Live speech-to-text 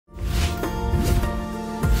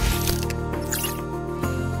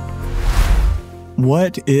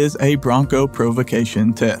What is a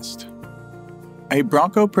bronchoprovocation test? A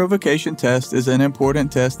bronchoprovocation test is an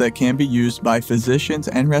important test that can be used by physicians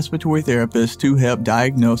and respiratory therapists to help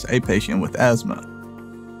diagnose a patient with asthma.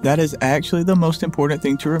 That is actually the most important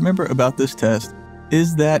thing to remember about this test,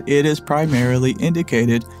 is that it is primarily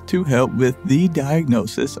indicated to help with the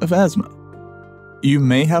diagnosis of asthma. You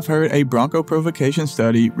may have heard a bronchoprovocation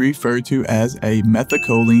study referred to as a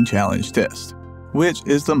Methacholine Challenge Test, which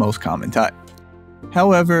is the most common type.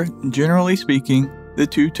 However, generally speaking, the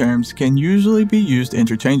two terms can usually be used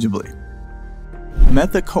interchangeably.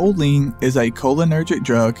 Methacholine is a cholinergic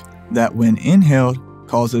drug that, when inhaled,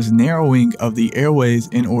 causes narrowing of the airways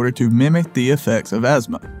in order to mimic the effects of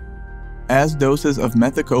asthma. As doses of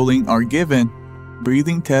methacholine are given,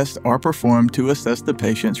 breathing tests are performed to assess the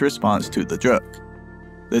patient's response to the drug.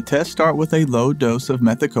 The tests start with a low dose of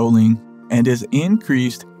methacholine and is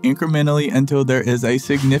increased incrementally until there is a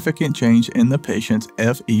significant change in the patient's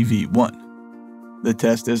FEV1. The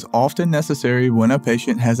test is often necessary when a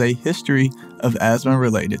patient has a history of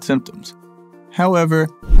asthma-related symptoms. However,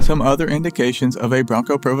 some other indications of a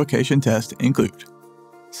bronchoprovocation test include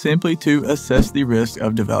simply to assess the risk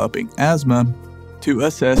of developing asthma, to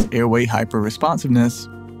assess airway hyperresponsiveness,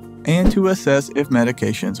 and to assess if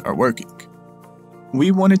medications are working.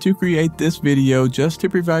 We wanted to create this video just to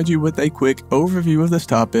provide you with a quick overview of this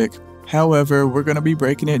topic. However, we're going to be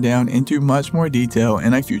breaking it down into much more detail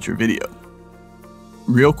in a future video.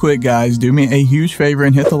 Real quick guys, do me a huge favor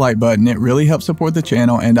and hit the like button. It really helps support the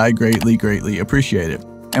channel and I greatly appreciate it.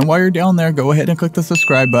 And while you're down there, go ahead and click the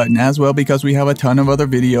subscribe button as well, because we have a ton of other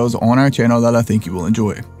videos on our channel that I think you will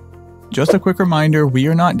enjoy. Just a quick reminder, we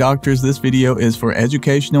are not doctors. This video is for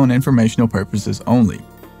educational and informational purposes only.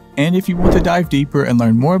 And if you want to dive deeper and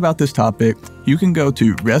learn more about this topic, you can go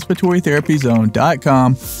to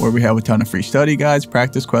respiratorytherapyzone.com, where we have a ton of free study guides,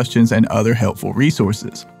 practice questions, and other helpful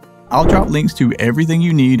resources. I'll drop links to everything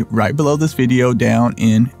you need right below this video down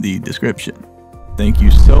in the description. Thank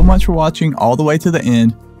you so much for watching all the way to the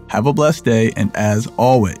end. Have a blessed day, and as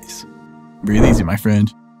always, breathe easy, my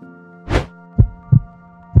friend.